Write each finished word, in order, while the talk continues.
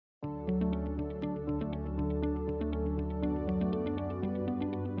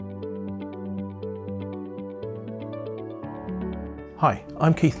Hi,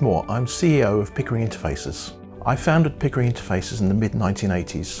 I'm Keith Moore. I'm CEO of Pickering Interfaces. I founded Pickering Interfaces in the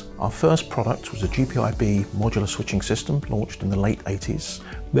mid-1980s. Our first product was a GPIB modular switching system launched in the late 80s.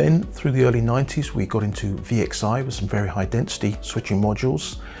 Then, through the early 90s, we got into VXI with some very high density switching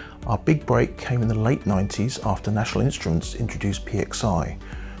modules. Our big break came in the late 90s after National Instruments introduced PXI.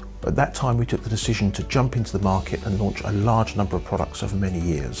 At that time, we took the decision to jump into the market and launch a large number of products over many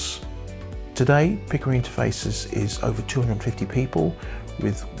years. Today, Pickering Interfaces is over 250 people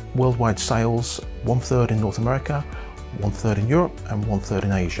with worldwide sales, 1/3 in North America, 1/3 in Europe and 1/3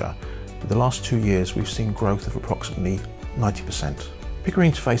 in Asia. For the last 2 years, we've seen growth of approximately 90%.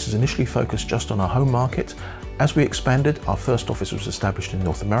 Pickering Interfaces initially focused just on our home market. As we expanded, our first office was established in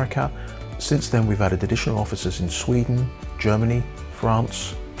North America. Since then, we've added additional offices in Sweden, Germany,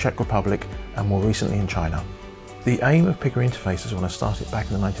 France, Czech Republic, and more recently in China. The aim of Pickering Interfaces when I started back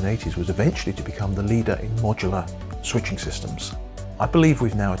in the 1980s was eventually to become the leader in modular switching systems. I believe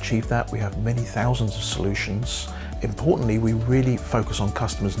we've now achieved that. We have many thousands of solutions. Importantly, we really focus on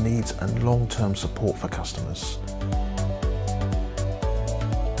customers' needs and long-term support for customers.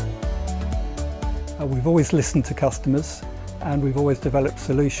 We've always listened to customers and we've always developed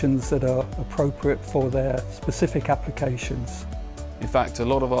solutions that are appropriate for their specific applications. In fact, a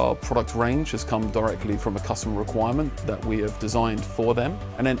lot of our product range has come directly from a customer requirement that we have designed for them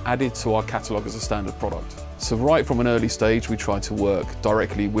and then added to our catalogue as a standard product. So right from an early stage, we try to work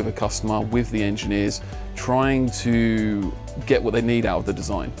directly with a customer, with the engineers, trying to get what they need out of the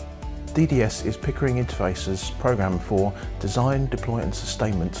design. DDS is Pickering Interfaces program for design, deploy and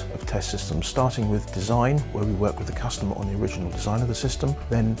sustainment of test systems, starting with design, where we work with the customer on the original design of the system.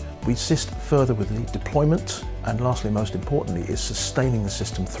 Then we assist further with the deployment, and lastly, most importantly, is sustaining the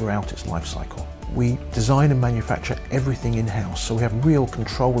system throughout its life cycle. We design and manufacture everything in-house, so we have real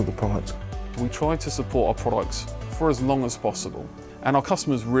control of the product. We try to support our products for as long as possible. And our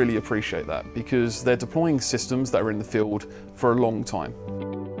customers really appreciate that because they're deploying systems that are in the field for a long time.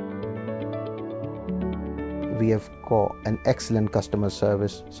 We have got an excellent customer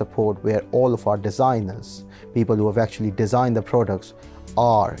service support where all of our designers, people who have actually designed the products,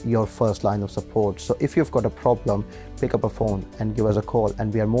 are your first line of support. So if you've got a problem, pick up a phone and give us a call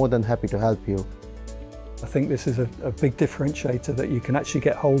and we are more than happy to help you. I think this is a big differentiator that you can actually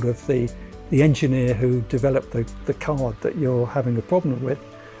get hold of the engineer who developed the card that you're having a problem with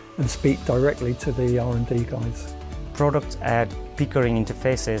and speak directly to the R&D guys. Products at Pickering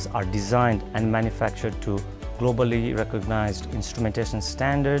Interfaces are designed and manufactured to globally recognized instrumentation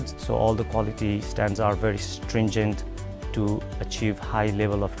standards, so all the quality standards are very stringent to achieve high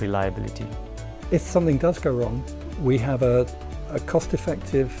level of reliability. If something does go wrong, we have a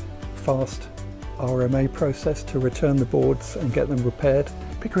cost-effective, fast RMA process to return the boards and get them repaired.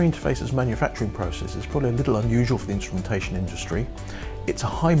 Pickering Interfaces manufacturing process is probably a little unusual for the instrumentation industry. It's a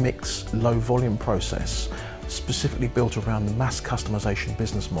high-mix, low-volume process, specifically built around the mass customization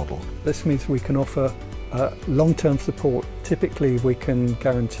business model. This means we can offer long-term support. Typically we can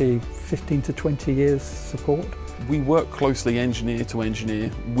guarantee 15 to 20 years support. We work closely engineer to engineer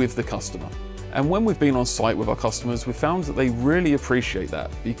with the customer. And when we've been on site with our customers, we've found that they really appreciate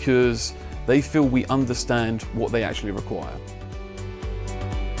that because they feel we understand what they actually require.